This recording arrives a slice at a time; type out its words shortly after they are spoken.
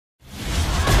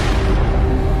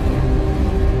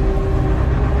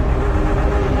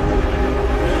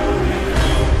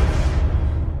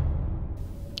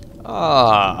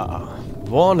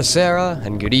Buonasera,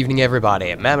 and good evening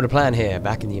everybody. Man with a Plan here,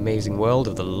 back in the amazing world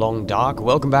of the Long Dark.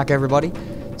 Welcome back everybody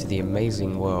to the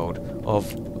amazing world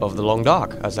of the Long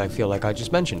Dark, as I feel like I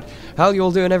just mentioned. How are you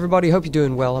all doing everybody? Hope you're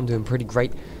doing well. I'm doing pretty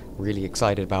great. Really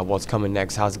excited about what's coming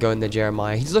next. How's it going there,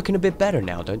 Jeremiah? He's looking a bit better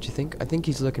now, don't you think? I think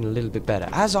he's looking a little bit better,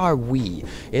 as are we.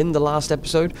 In the last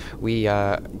episode, we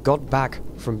got back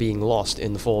from being lost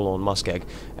in the forlorn muskeg,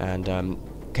 and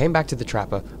came back to the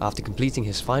trapper after completing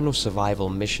his final survival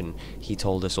mission. He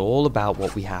told us all about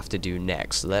what we have to do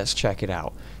next. Let's check it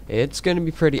out. It's going to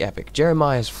be pretty epic.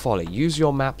 Jeremiah's Folly. Use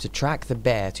your map to track the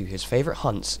bear to his favorite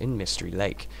hunts in Mystery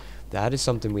Lake. That is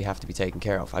something we have to be taken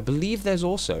care of. I believe there's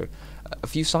also a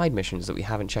few side missions that we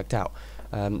haven't checked out.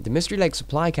 The Mystery Lake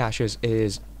supply caches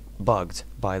is bugged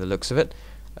by the looks of it.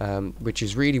 Which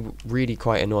is really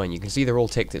quite annoying. You can see they're all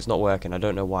ticked, it's not working, I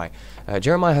don't know why.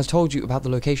 Jeremiah has told you about the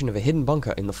location of a hidden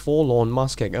bunker in the forlorn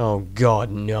muskeg. Oh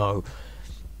god, no.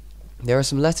 There are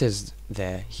some letters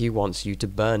there he wants you to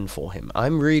burn for him.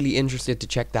 I'm really interested to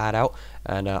check that out,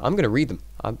 and I'm going to read them.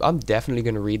 I'm definitely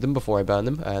going to read them before I burn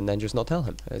them, and then just not tell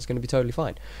him. It's going to be totally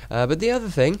fine. But the other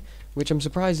thing, which I'm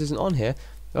surprised isn't on here,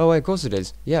 oh wait, of course it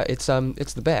is. Yeah, it's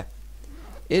the bear.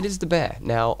 It is the bear.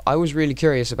 Now, I was really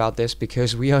curious about this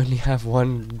because we only have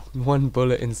one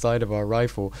bullet inside of our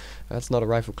rifle. That's not a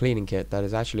rifle cleaning kit. That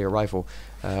is actually a rifle.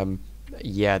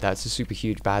 Yeah, that's a super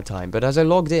huge bad time. But as I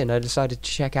logged in, I decided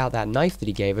to check out that knife that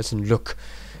he gave us, and look,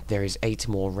 there is 8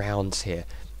 more rounds here.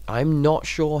 I'm not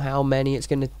sure how many it's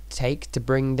going to take to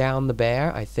bring down the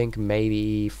bear. I think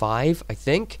maybe 5, I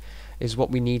think, is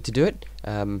what we need to do it.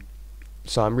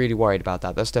 So I'm really worried about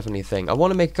that. That's definitely a thing. I want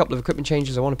to make a couple of equipment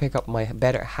changes. I want to pick up my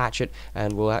better hatchet,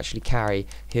 and we'll actually carry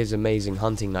his amazing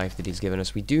hunting knife that he's given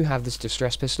us. We do have this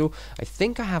distress pistol. I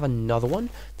think I have another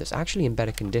one that's actually in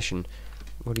better condition.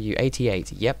 What are you?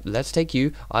 88. Yep, let's take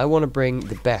you. I want to bring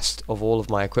the best of all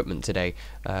of my equipment today,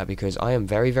 because I am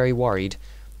very worried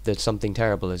that something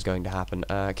terrible is going to happen.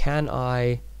 Can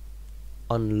I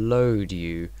unload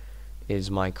you is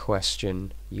my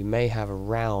question. You may have a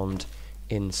round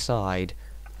inside.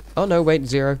 Oh no, wait,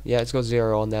 0. Yeah, it's got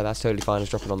 0 on there. That's totally fine.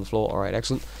 Let's drop it on the floor. Alright,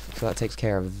 excellent. So that takes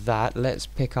care of that. Let's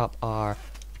pick up our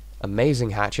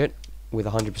amazing hatchet with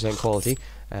 100% quality,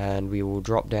 and we will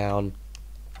drop down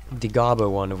the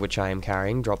Garbo one, of which I am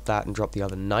carrying. Drop that and drop the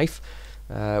other knife.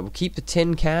 We'll keep the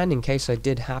tin can in case I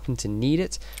did happen to need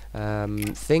it.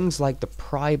 Things like the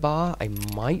pry bar I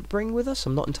might bring with us.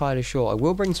 I'm not entirely sure. I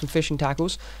will bring some fishing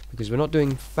tackles because we're not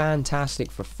doing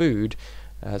fantastic for food.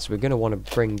 So we're going to want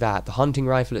to bring that. The hunting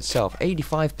rifle itself,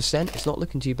 85%. It's not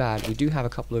looking too bad. We do have a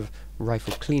couple of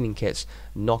rifle cleaning kits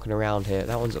knocking around here.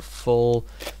 That one's at full.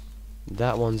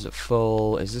 That one's at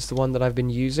full. Is this the one that I've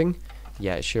been using?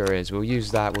 Yeah, it sure is. We'll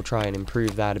use that. We'll try and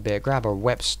improve that a bit. Grab our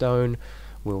whetstone.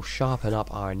 We'll sharpen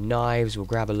up our knives. We'll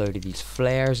grab a load of these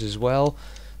flares as well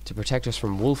to protect us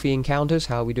from wolfie encounters.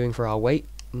 How are we doing for our weight?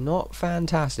 Not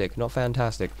fantastic. Not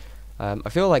fantastic.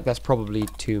 I feel like that's probably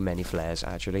too many flares,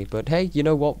 actually. But hey, you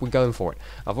know what? We're going for it.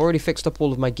 I've already fixed up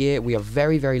all of my gear. We are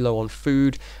very low on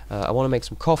food. I want to make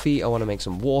some coffee. I want to make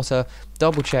some water.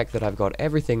 Double check that I've got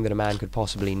everything that a man could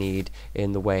possibly need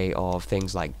in the way of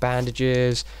things like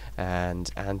bandages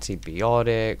and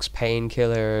antibiotics,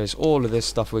 painkillers, all of this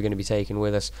stuff we're going to be taking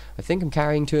with us. I think I'm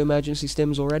carrying 2 emergency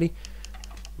stims already.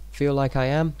 Feel like I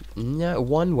am? No,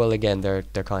 1. Well, again, they're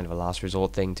kind of a last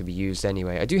resort thing to be used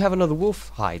anyway. I do have another wolf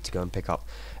hide to go and pick up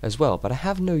as well, but I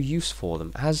have no use for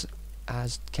them, as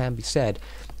can be said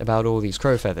about all these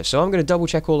crow feathers. So I'm going to double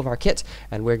check all of our kit,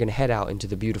 and we're going to head out into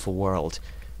the beautiful world.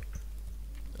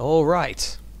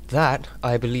 Alright, that,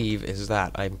 I believe, is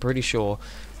that. I'm pretty sure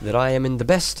that I am in the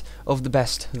best of the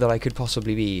best that I could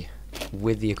possibly be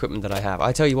with the equipment that I have.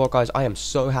 I tell you what, guys, I am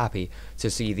so happy to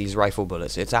see these rifle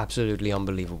bullets. It's absolutely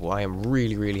unbelievable. I am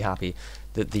really happy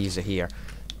that these are here.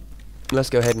 Let's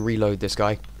go ahead and reload this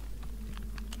guy.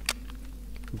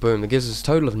 Boom, that gives us a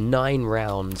total of 9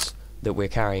 rounds that we're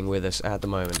carrying with us at the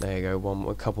moment. There you go,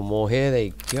 a couple more here. There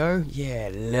you go. Yeah,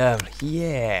 lovely.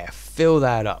 Yeah, fill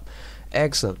that up.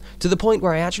 Excellent. To the point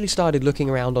where I actually started looking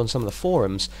around on some of the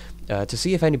forums to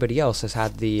see if anybody else has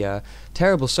had the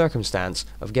terrible circumstance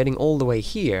of getting all the way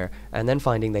here and then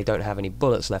finding they don't have any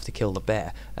bullets left to kill the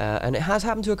bear. And it has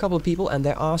happened to a couple of people, and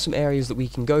there are some areas that we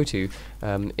can go to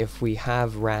if we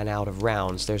have ran out of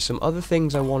rounds. There's some other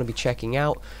things I want to be checking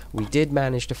out. We did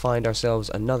manage to find ourselves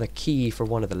another key for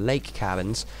one of the lake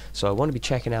cabins, so I want to be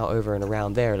checking out over and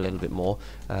around there a little bit more.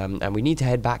 And we need to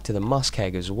head back to the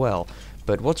muskeg as well.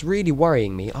 But what's really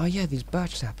worrying me, oh yeah, these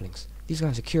birch saplings. These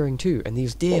guys are curing too, and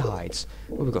these deer hides.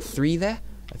 Oh, we've got 3 there?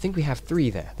 I think we have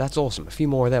 3 there. That's awesome. A few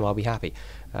more of them, I'll be happy.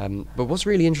 But what's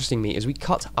really interesting me is we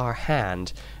cut our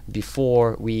hand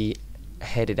before we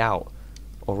headed out.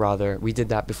 Or rather, we did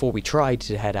that before we tried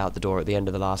to head out the door at the end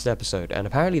of the last episode, and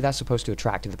apparently that's supposed to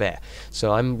attract the bear.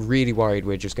 So I'm really worried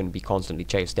we're just going to be constantly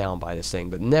chased down by this thing.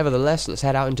 But nevertheless, let's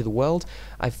head out into the world.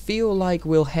 I feel like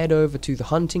we'll head over to the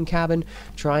hunting cabin,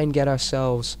 try and get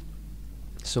ourselves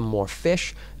some more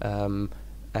fish,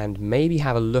 and maybe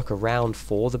have a look around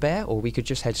for the bear, or we could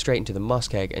just head straight into the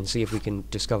muskeg and see if we can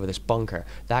discover this bunker.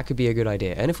 That could be a good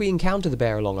idea. And if we encounter the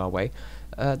bear along our way,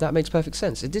 that makes perfect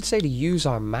sense. It did say to use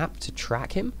our map to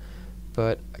track him,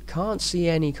 but I can't see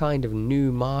any kind of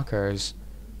new markers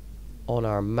on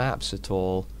our maps at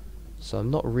all, so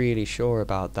I'm not really sure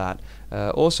about that.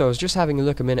 Also, I was just having a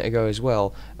look a minute ago as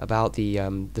well about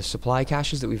the supply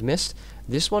caches that we've missed.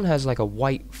 This one has like a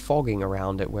white fogging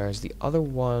around it, whereas the other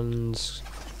ones,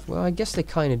 well, I guess they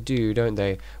kind of do, don't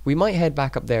they? We might head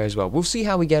back up there as well. We'll see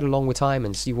how we get along with time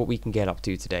and see what we can get up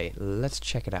to today. Let's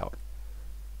check it out.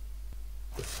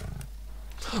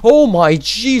 Oh my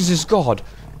Jesus God!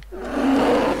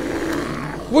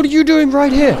 What are you doing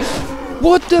right here?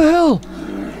 What the hell?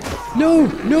 No,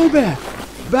 no bear!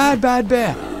 Bad, bad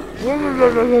bear!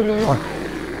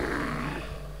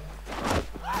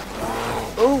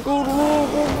 Oh God!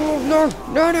 No!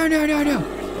 No! No! No! No!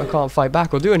 No! I can't fight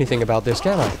back or do anything about this,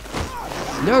 can I?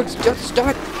 No! Just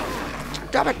stop it!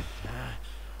 Stop it!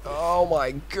 Oh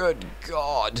my good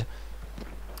God!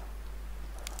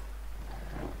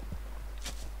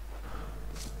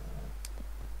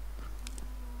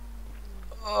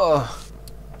 Ugh.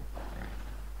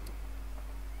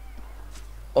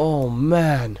 Oh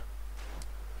man,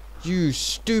 you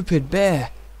stupid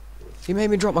bear! You made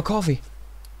me drop my coffee.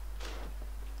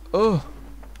 Oh,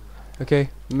 okay,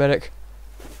 medic,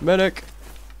 medic.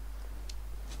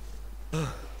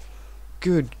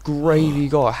 Good gravy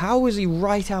God! How is he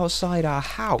right outside our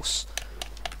house?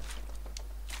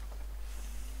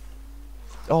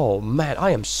 Oh man,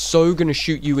 I am so gonna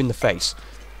shoot you in the face.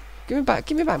 Give me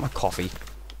back my coffee.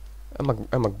 And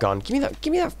my gun. Give me that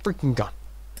freaking gun.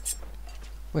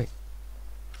 Wait.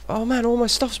 Oh man, all my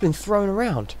stuff's been thrown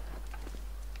around.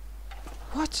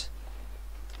 What?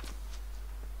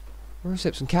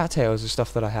 Recips and cattails are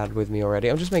stuff that I had with me already.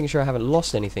 I'm just making sure I haven't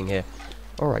lost anything here.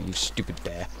 Alright, you stupid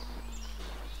bear.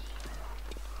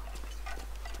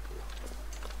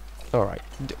 Alright.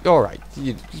 Alright.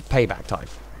 Payback time.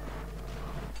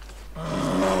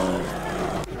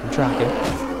 You can track him.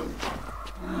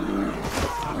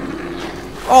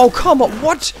 Oh, come on,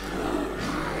 what?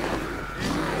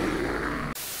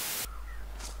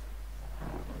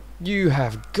 You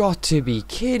have got to be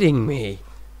kidding me.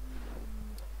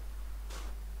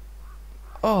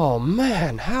 Oh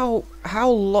man, how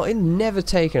long? It's never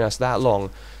taken us that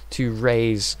long to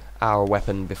raise our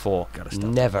weapon before.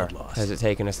 Never has it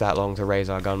taken us that long to raise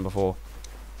our gun before.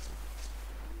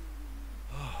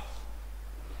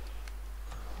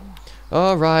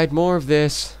 Alright, more of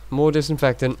this. More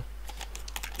disinfectant.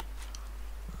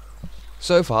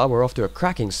 So far, we're off to a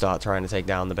cracking start trying to take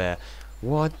down the bear.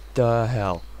 What the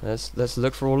hell? Let's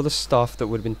look for all of the stuff that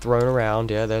would have been thrown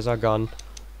around. Yeah, there's our gun.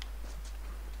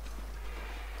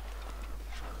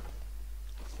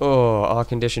 Oh, our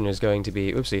condition is going to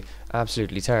be, oopsie,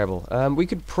 absolutely terrible. We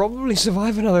could probably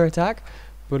survive another attack,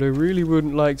 but I really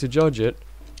wouldn't like to judge it.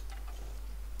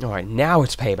 Alright, now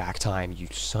it's payback time, you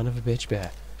son of a bitch bear.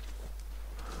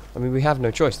 I mean, we have no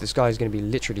choice. This guy's going to be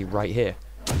literally right here.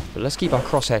 But let's keep our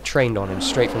crosshair trained on him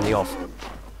straight from the off.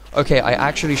 Okay, I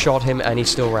actually shot him and he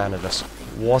still ran at us.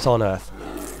 What on earth?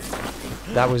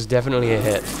 That was definitely a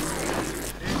hit.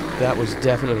 That was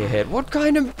definitely a hit. What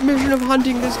kind of mission of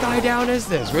hunting this guy down is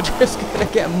this? We're just going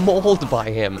to get mauled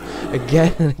by him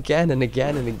again and again and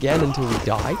again and again until we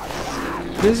die?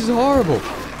 This is horrible.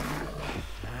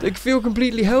 I feel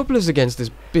completely helpless against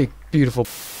this big, beautiful...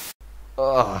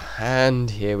 Oh,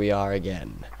 and here we are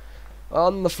again.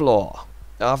 On the floor.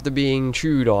 After being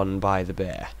chewed on by the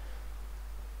bear.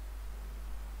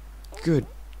 Good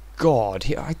God,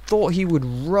 I thought he would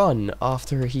run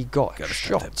after he got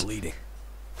shot. Stop that bleeding.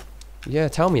 Yeah,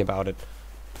 tell me about it.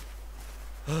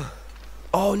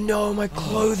 Oh no, my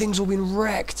clothing's all been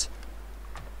wrecked.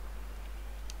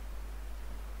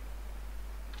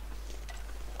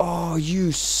 Oh,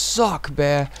 you suck,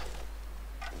 bear.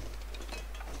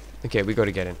 Okay, we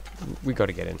gotta get in. We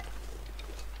gotta get in.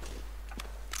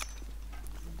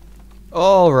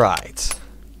 Alright.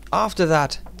 After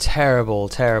that terrible,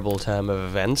 terrible term of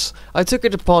events, I took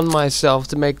it upon myself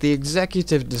to make the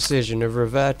executive decision of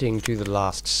reverting to the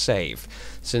last save,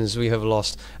 since we have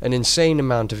lost an insane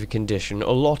amount of condition,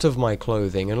 a lot of my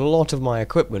clothing, and a lot of my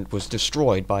equipment was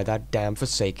destroyed by that damn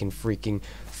forsaken freaking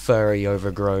furry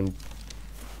overgrown...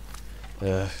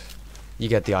 you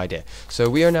get the idea. So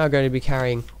we are now going to be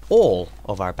carrying all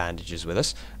of our bandages with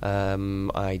us.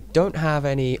 I don't have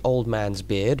any old man's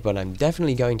beard, but I'm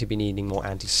definitely going to be needing more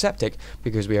antiseptic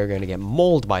because we are going to get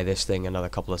mauled by this thing another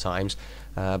couple of times.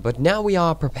 But now we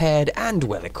are prepared and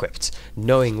well equipped,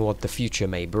 knowing what the future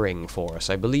may bring for us.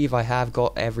 I believe I have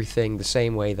got everything the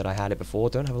same way that I had it before.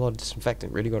 Don't have a lot of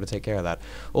disinfectant, really got to take care of that.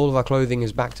 All of our clothing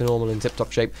is back to normal in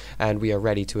tip-top shape, and we are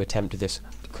ready to attempt this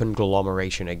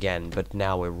conglomeration again, but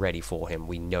now we're ready for him.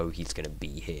 We know he's gonna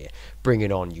be here. Bring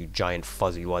it on, you giant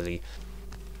fuzzy wuzzy.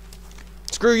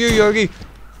 Screw you, Yogi!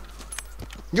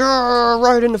 Yeah,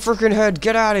 right in the freaking head.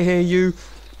 Get out of here, you.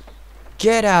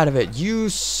 Get out of it. You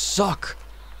suck.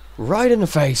 Right in the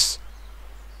face.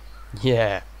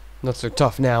 Yeah, not so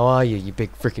tough now, are you, you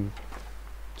big freaking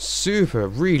super.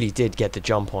 Really did get the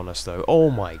jump on us, though. Oh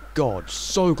my god,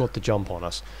 so got the jump on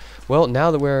us. Well,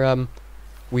 now that we're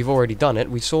we've already done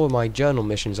it. We saw my journal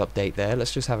missions update there.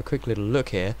 Let's just have a quick little look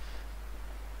here.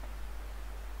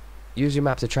 Use your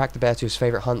map to track the bear to his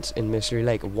favorite hunts in Mystery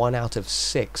Lake. 1 out of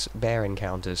 6 bear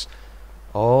encounters.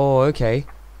 Oh, okay.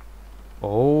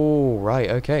 Oh, right,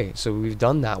 okay. So we've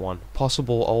done that one.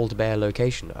 Possible old bear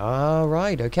location. Ah,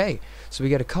 right, okay. So we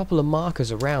get a couple of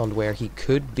markers around where he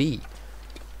could be.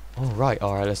 Alright,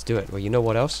 let's do it. Well, you know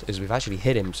what else? Is we've actually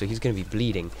hit him, so he's going to be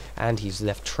bleeding, and he's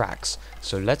left tracks.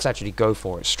 So let's actually go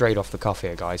for it, straight off the cuff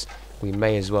here, guys. We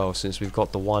may as well, since we've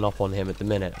got the one up on him at the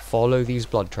minute. Follow these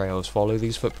blood trails, follow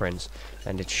these footprints,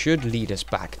 and it should lead us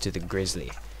back to the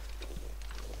grizzly.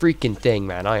 Freaking thing,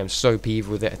 man. I am so peeved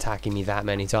with it attacking me that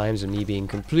many times, and me being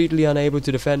completely unable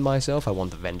to defend myself. I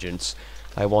want the vengeance.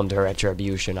 I want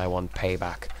retribution. I want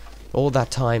payback. All that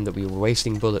time that we were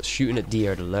wasting bullets shooting at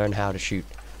deer to learn how to shoot.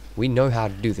 We know how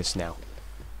to do this now.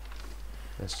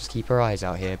 Let's just keep our eyes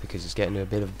out here because it's getting to a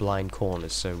bit of blind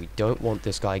corners, so we don't want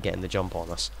this guy getting the jump on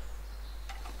us.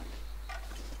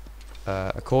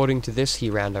 According to this, he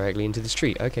ran directly into the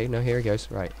street. Okay, no, here he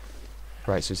goes. Right.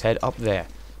 Right, so his head up there.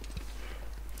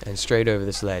 And straight over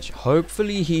this ledge.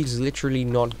 Hopefully he's literally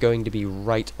not going to be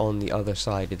right on the other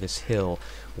side of this hill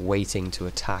waiting to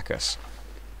attack us.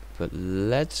 But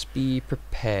let's be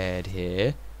prepared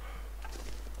here.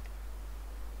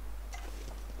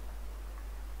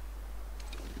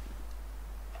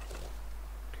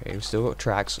 Okay, we've still got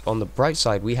tracks. On the bright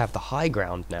side, we have the high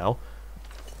ground now.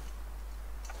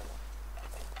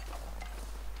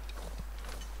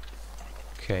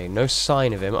 Okay, no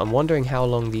sign of him. I'm wondering how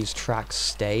long these tracks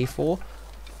stay for.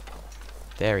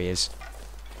 There he is.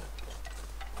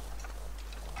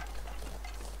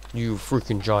 You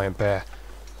freaking giant bear.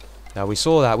 Now, we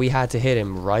saw that we had to hit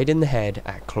him right in the head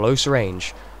at close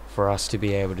range for us to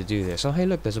be able to do this. Oh, hey,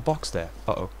 look, there's a box there.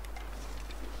 Uh-oh.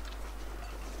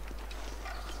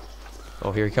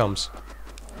 Oh, here he comes.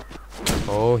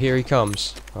 Oh, here he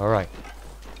comes. Alright.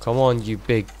 Come on, you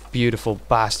big, beautiful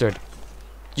bastard.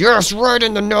 Yes, right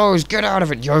in the nose! Get out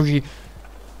of it, Yogi!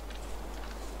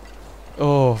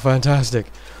 Oh, fantastic.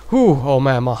 Whew, oh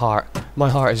man, my heart. My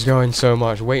heart is going so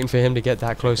much. Waiting for him to get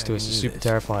that close to us is super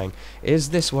terrifying.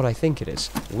 Is this what I think it is?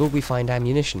 Will we find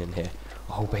ammunition in here?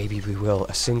 Oh baby, we will.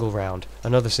 A single round.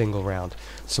 Another single round.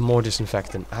 Some more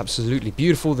disinfectant. Absolutely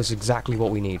beautiful. That's exactly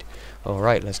what we need.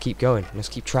 Alright, let's keep going. Let's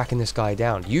keep tracking this guy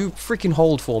down. You freaking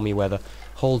hold for me, Weather.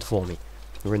 Hold for me.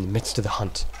 We're in the midst of the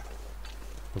hunt.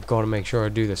 We've got to make sure I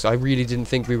do this. I really didn't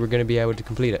think we were going to be able to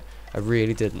complete it. I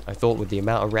really didn't. I thought with the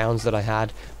amount of rounds that I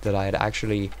had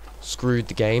actually screwed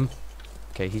the game.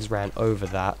 Okay, he's ran over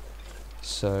that.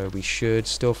 So we should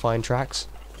still find tracks.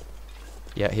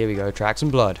 Yeah, here we go. Tracks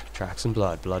and blood. Tracks and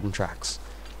blood. Blood and tracks.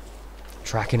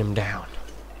 Tracking him down.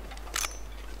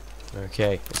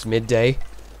 Okay, it's midday.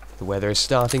 The weather is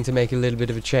starting to make a little bit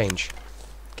of a change.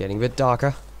 Getting a bit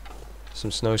darker.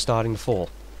 Some snow starting to fall.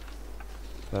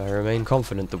 But I remain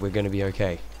confident that we're going to be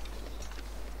okay.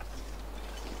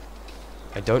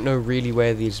 I don't know really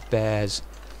where these bears'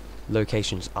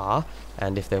 locations are,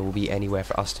 and if there will be anywhere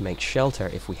for us to make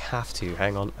shelter if we have to.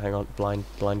 Hang on. Blind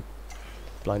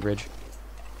ridge.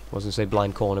 I was going to say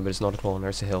blind corner, but it's not a corner,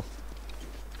 it's a hill.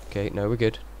 Okay, no, we're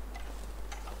good.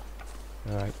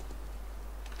 Alright.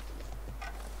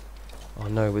 Oh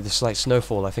no, with the slight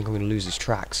snowfall, I think I'm going to lose his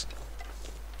tracks.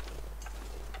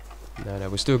 No,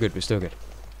 we're still good, we're still good.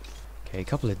 Okay, a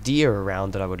couple of deer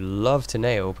around that I would love to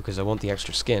nail because I want the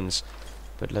extra skins.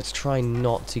 But let's try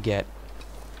not to get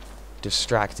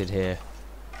distracted here.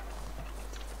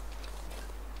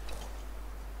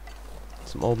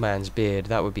 Some old man's beard,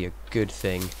 that would be a good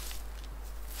thing.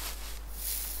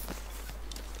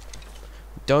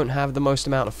 Don't have the most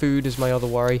amount of food is my other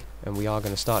worry, and we are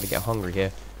going to start to get hungry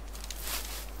here.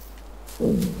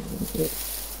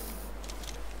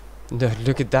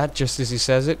 Look at that, just as he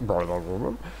says it.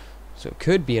 So it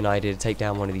could be an idea to take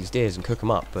down one of these deers and cook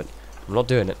them up, but I'm not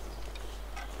doing it.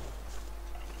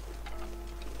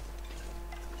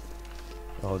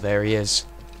 Oh, there he is.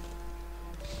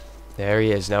 There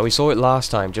he is. Now, we saw it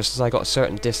last time. Just as I got a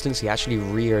certain distance, he actually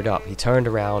reared up. He turned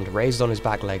around, raised on his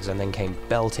back legs, and then came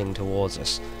belting towards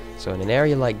us. So in an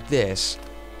area like this,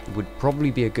 it would probably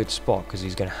be a good spot, because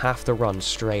he's going to have to run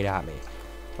straight at me.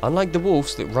 Unlike the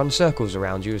wolves that run circles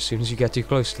around you as soon as you get too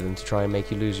close to them to try and make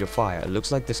you lose your fire. It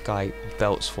looks like this guy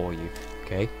belts for you.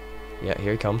 Okay? Yeah,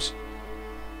 here he comes.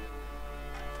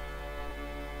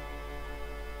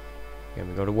 And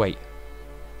we got to wait.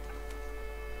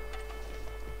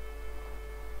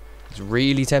 It's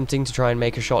really tempting to try and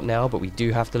make a shot now, but we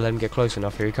do have to let him get close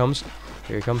enough. Here he comes.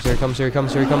 Here he comes, here he comes, here he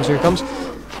comes, here he comes, here he comes.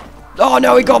 Oh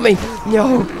no, he got me!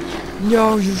 No!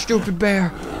 No, you stupid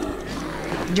bear!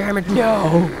 Damn it,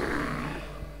 no!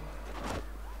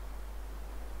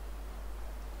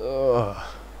 Ugh.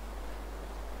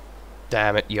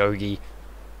 Damn it, Yogi.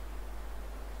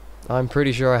 I'm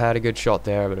pretty sure I had a good shot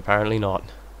there, but apparently not.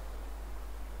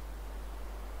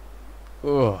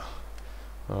 Ugh.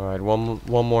 Alright, one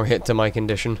more hit to my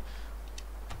condition.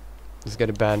 Let's get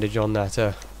a bandage on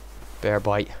that bear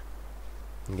bite.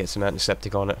 And get some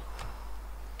antiseptic on it.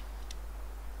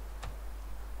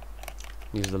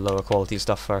 Use the lower quality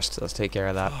stuff first. Let's take care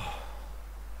of that.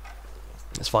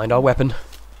 Let's find our weapon.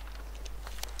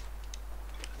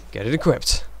 Get it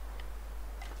equipped.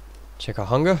 Check our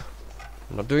hunger.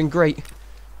 We're not doing great,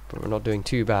 but we're not doing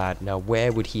too bad. Now,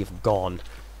 where would he have gone?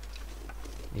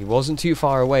 He wasn't too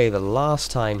far away the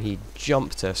last time he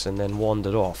jumped us and then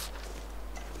wandered off.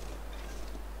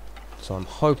 So I'm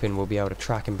hoping we'll be able to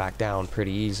track him back down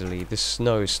pretty easily. This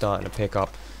snow's starting to pick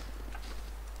up.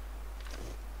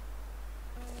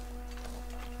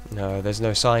 No, there's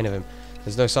no sign of him.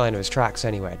 There's no sign of his tracks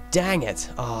anywhere. Dang it!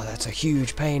 Oh, that's a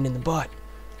huge pain in the butt.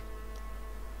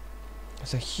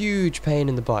 That's a huge pain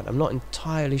in the butt. I'm not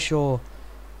entirely sure.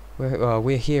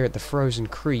 We're here at the frozen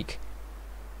creek.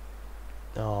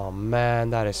 Oh man,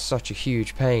 that is such a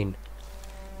huge pain.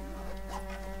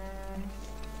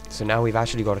 So now we've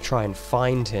actually got to try and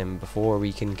find him before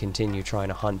we can continue trying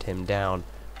to hunt him down.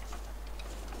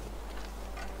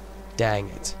 Dang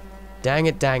it. Dang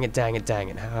it, dang it, dang it, dang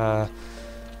it.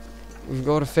 We've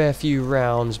got a fair few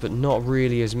rounds, but not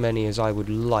really as many as I would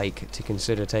like to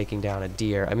consider taking down a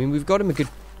deer. I mean, we've got him a good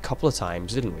couple of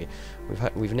times, didn't we?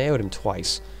 We've nailed him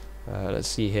twice. Let's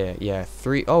see here. Yeah,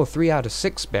 3 out of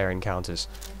 6 bear encounters.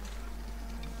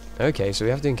 Okay, so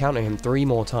we have to encounter him 3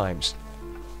 more times.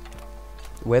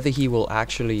 Whether he will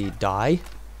actually die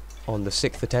on the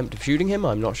 6th attempt of shooting him,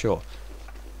 I'm not sure.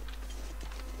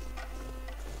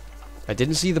 I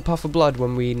didn't see the puff of blood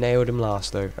when we nailed him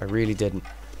last, though. I really didn't.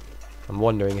 I'm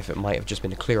wondering if it might have just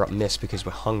been a clear-up miss because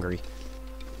we're hungry.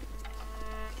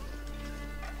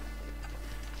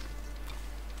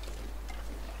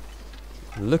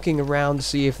 Looking around to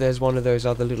see if there's one of those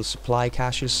other little supply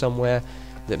caches somewhere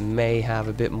that may have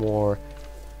a bit more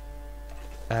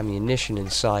ammunition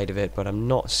inside of it, but I'm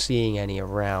not seeing any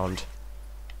around.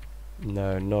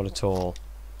 No, not at all.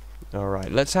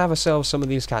 Alright, let's have ourselves some of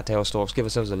these cattail stalks, give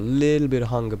ourselves a little bit of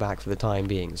hunger back for the time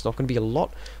being. It's not going to be a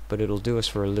lot, but it'll do us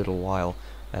for a little while,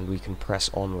 and we can press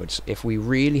onwards. If we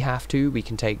really have to, we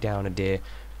can take down a deer.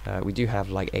 We do have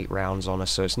like 8 rounds on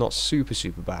us, so it's not super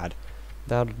bad.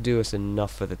 That'll do us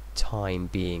enough for the time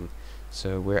being.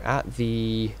 So we're at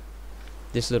this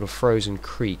little frozen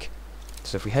creek.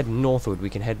 So if we head northward, we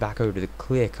can head back over to the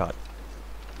clear cut,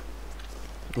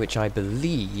 which I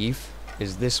believe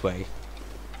is this way.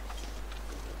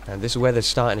 And this weather's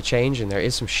starting to change, and there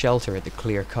is some shelter at the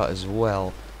clear cut as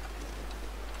well.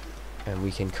 And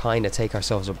we can kind of take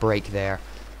ourselves a break there.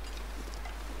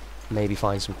 Maybe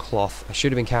find some cloth. I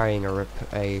should have been carrying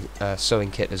a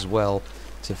sewing kit as well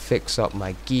to fix up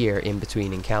my gear in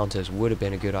between encounters. Would have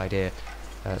been a good idea,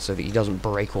 so that he doesn't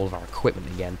break all of our equipment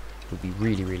again. Would be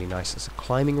really nice. There's a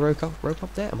climbing rope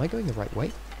up there. Am I going the right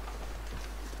way?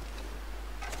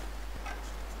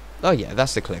 Oh yeah,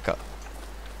 that's the clear cut.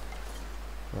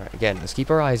 Right, again, let's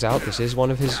keep our eyes out. This is one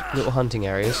of his little hunting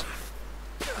areas.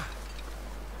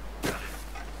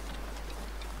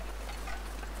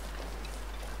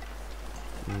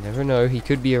 You never know, he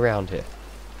could be around here.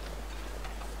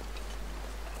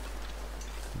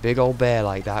 Big old bear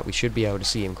like that, we should be able to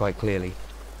see him quite clearly.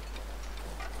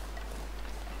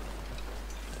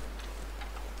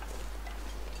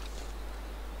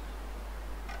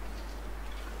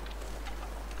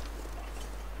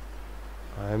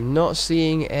 I'm not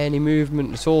seeing any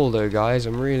movement at all though, guys.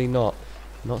 I'm really not.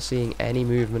 Not seeing any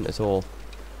movement at all.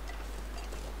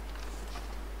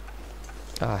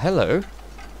 Ah, hello.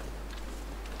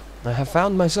 I have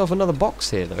found myself another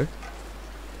box here, though.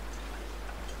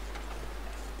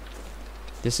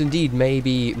 This indeed may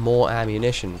be more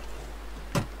ammunition.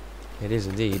 It is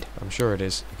indeed. I'm sure it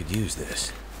is. I could use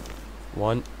this.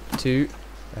 1, 2,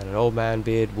 and an old man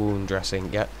beard wound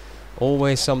dressing. Yeah,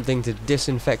 always something to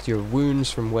disinfect your wounds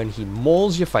from when he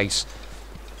mauls your face.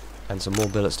 And some more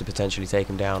bullets to potentially take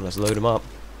him down. Let's load him up.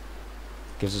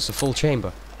 Gives us a full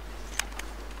chamber.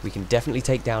 We can definitely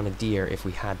take down a deer if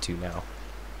we had to now.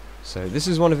 So this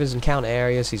is one of his encounter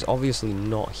areas. He's obviously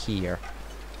not here.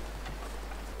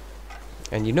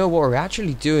 And you know what? We're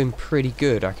actually doing pretty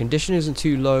good. Our condition isn't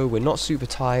too low. We're not super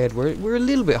tired. We're a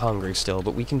little bit hungry still,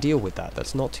 but we can deal with that.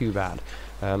 That's not too bad.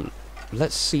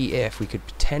 Let's see if we could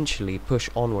potentially push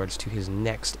onwards to his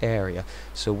next area.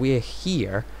 So we're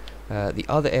here. The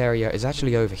other area is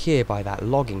actually over here by that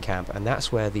logging camp, and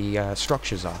that's where the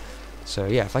structures are. So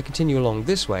yeah, if I continue along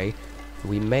this way,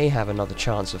 we may have another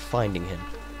chance of finding him.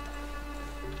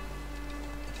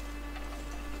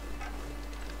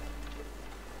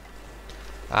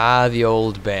 Ah, the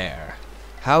old bear.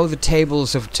 How the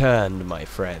tables have turned, my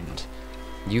friend.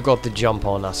 You got the jump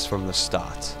on us from the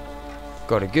start.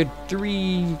 Got a good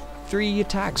three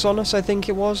attacks on us, I think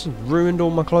it was. Ruined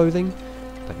all my clothing.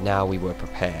 But now we were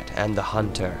prepared, and the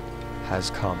hunter has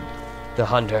come. The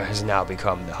hunter has now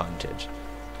become the hunted.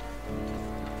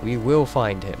 We will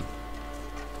find him.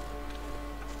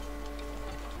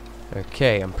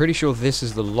 Okay, I'm pretty sure this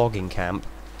is the logging camp.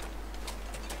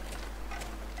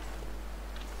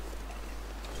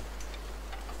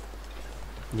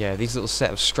 Yeah, these little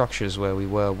set of structures where we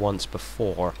were once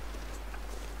before.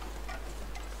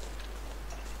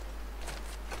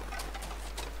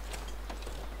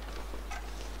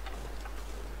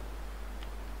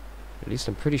 At least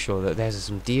I'm pretty sure that there's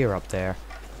some deer up there.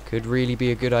 Could really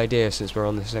be a good idea since we're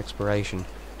on this exploration.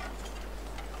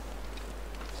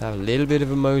 Let's have a little bit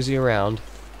of a mosey around.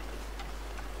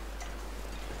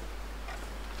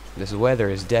 This weather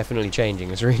is definitely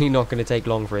changing. It's really not going to take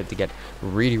long for it to get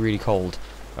really, really cold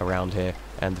around here.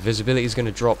 And the visibility is going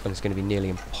to drop and it's going to be nearly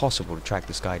impossible to track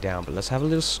this guy down. But let's have a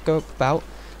little scope about.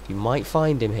 You might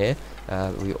find him here.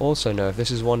 We also know if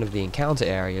this is one of the encounter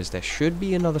areas, there should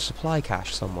be another supply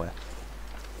cache somewhere.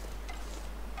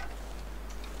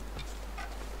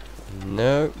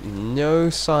 No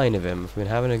sign of him. I've been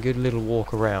having a good little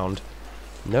walk around.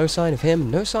 No sign of him.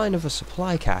 No sign of a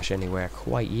supply cache anywhere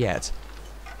quite yet.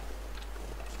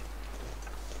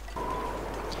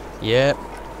 Yeah,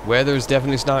 weather is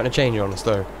definitely starting to change on us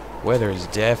though. Weather is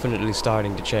definitely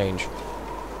starting to change.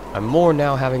 I'm more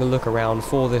now having a look around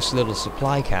for this little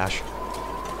supply cache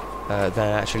than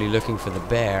actually looking for the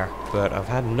bear, but I've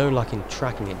had no luck in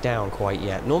tracking it down quite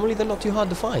yet. Normally they're not too hard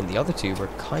to find. The other two were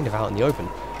kind of out in the open,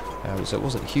 so it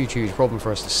wasn't a huge problem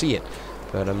for us to see it.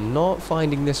 But I'm not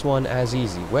finding this one as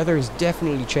easy. Weather is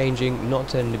definitely changing, not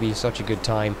tending to be such a good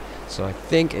time, so I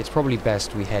think it's probably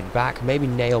best we head back, maybe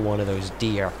nail one of those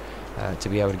deer to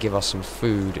be able to give us some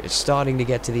food. It's starting to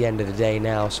get to the end of the day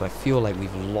now, so I feel like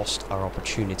we've lost our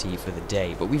opportunity for the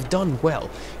day. But we've done well.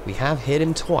 We have hit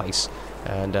him twice,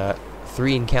 and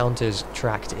 3 encounters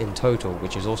tracked in total,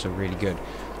 which is also really good.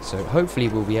 So hopefully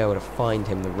we'll be able to find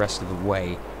him the rest of the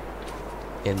way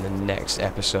in the next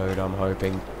episode, I'm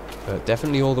hoping. But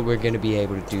definitely all that we're going to be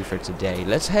able to do for today.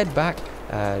 Let's head back,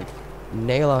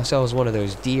 nail ourselves one of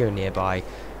those deer nearby,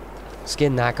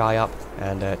 skin that guy up,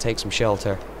 and take some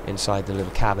shelter inside the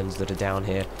little cabins that are down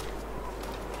here.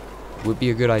 Would be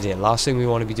a good idea. Last thing we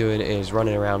want to be doing is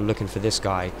running around looking for this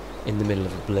guy in the middle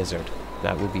of a blizzard.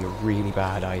 That would be a really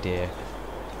bad idea.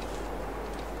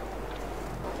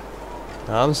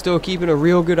 I'm still keeping a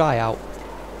real good eye out.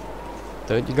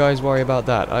 Don't you guys worry about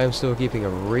that. I am still keeping a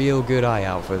real good eye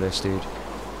out for this dude.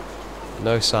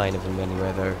 No sign of him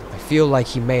anywhere though. I feel like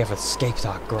he may have escaped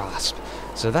our grasp.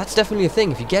 So that's definitely a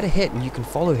thing. If you get a hit and you can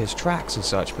follow his tracks and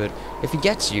such, but if he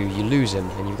gets you, you lose him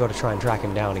and you've got to try and track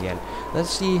him down again. Let's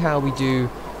see how we do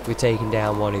with taking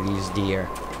down one of these deer.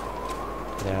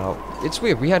 Now, it's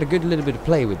weird. We had a good little bit of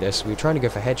play with this. We were trying to go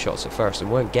for headshots at first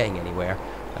and weren't getting anywhere.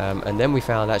 And then we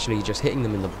found actually just hitting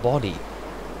them in the body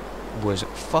was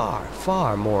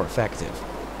far more effective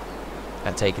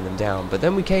at taking them down. But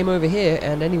then we came over here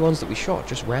and any ones that we shot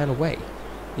just ran away.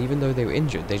 Even though they were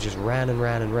injured, they just ran and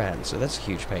ran. So that's a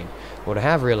huge pain. What I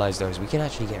have realized though is we can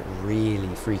actually get really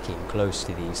freaking close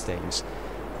to these things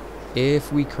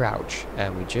if we crouch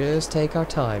and we just take our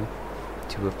time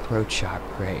to approach our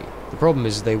prey. The problem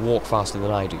is they walk faster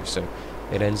than I do, so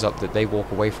it ends up that they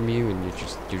walk away from you and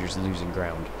you're just losing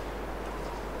ground.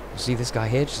 You see this guy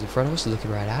here just in front of us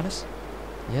looking right at us?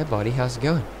 Yeah, buddy, how's it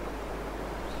going?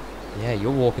 Yeah,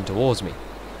 you're walking towards me.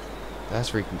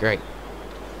 That's freaking great.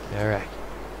 Alright.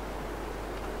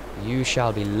 You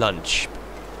shall be lunch.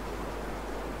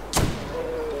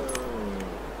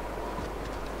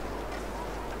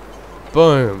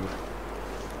 Boom.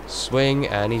 Swing,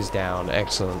 and he's down.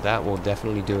 Excellent. That will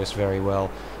definitely do us very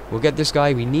well. We'll get this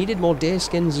guy. We needed more deer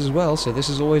skins as well, so this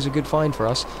is always a good find for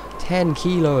us. 10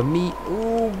 kilo of meat.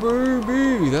 Oh,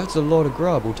 baby. That's a lot of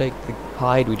grub. We'll take the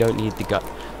hide. We don't need the gut.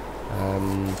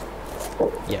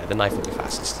 Yeah, the knife will be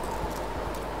fastest.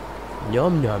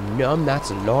 Num, num, num. That's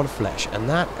a lot of flesh. And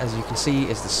that, as you can see,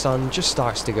 is the sun just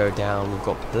starts to go down. We've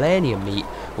got plenty of meat.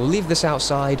 We'll leave this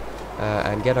outside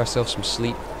and get ourselves some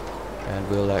sleep. And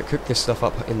we'll cook this stuff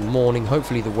up in the morning.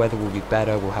 Hopefully the weather will be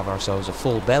better. We'll have ourselves a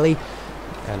full belly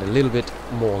and a little bit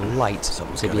more light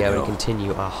to be able to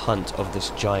continue our hunt of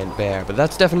this giant bear. But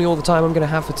that's definitely all the time I'm going to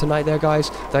have for tonight there, guys.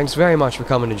 Thanks very much for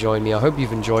coming to join me. I hope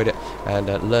you've enjoyed it and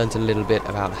learnt a little bit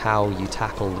about how you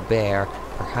tackle the bear,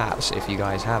 perhaps, if you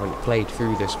guys haven't played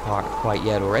through this part quite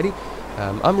yet already.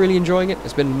 I'm really enjoying it.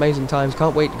 It's been amazing times.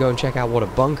 Can't wait to go and check out what a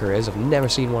bunker is. I've never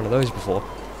seen one of those before.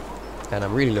 And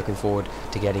I'm really looking forward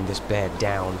to getting this bear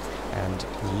down and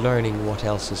learning what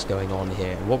else is going on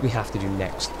here and what we have to do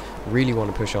next. Really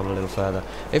want to push on a little further.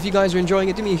 If you guys are enjoying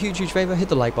it, do me a huge favour, hit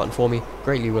the like button for me.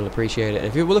 Greatly will appreciate it. And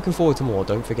if you're looking forward to more,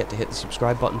 don't forget to hit the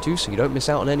subscribe button too, so you don't miss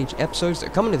out on any episodes that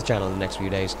are coming to the channel in the next few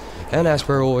days. And as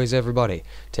per always, everybody,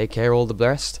 take care, all the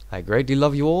best. I greatly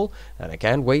love you all, and I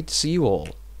can't wait to see you all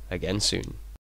again soon.